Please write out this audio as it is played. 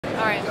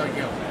All right. There we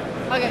go.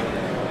 Okay.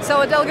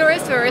 So at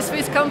Algorized, we're a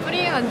Swiss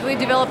company, and we're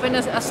developing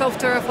a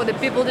software for the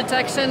people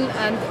detection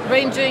and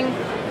ranging,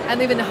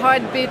 and even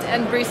heartbeat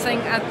and breathing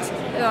at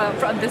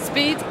from the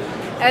speed,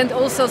 and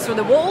also through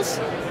the walls.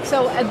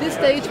 So at this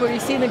stage, where you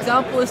see an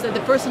example is that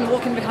the person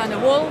walking behind a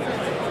wall,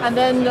 and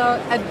then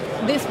at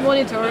this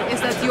monitor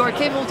is that you are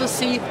capable to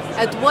see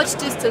at what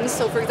distance.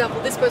 So, for example,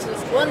 this person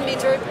is 1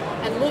 meter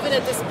and moving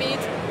at the speed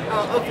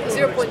of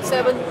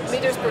 0.7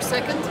 meters per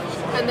second,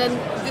 and then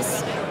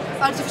this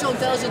artificial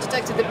intelligence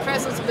detected the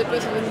presence of the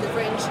person within the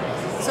range.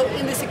 So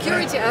in the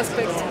security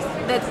aspect,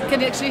 that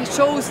can actually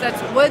shows that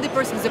where the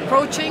person is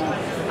approaching,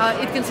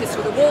 it can see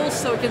through the walls.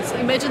 So you can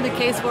imagine the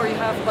case where you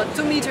have about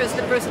 2 meters,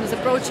 the person is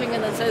approaching,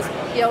 and then says,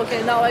 yeah,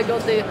 okay, now I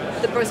got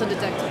the person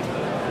detected.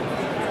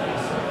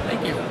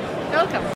 Thank you. You're welcome.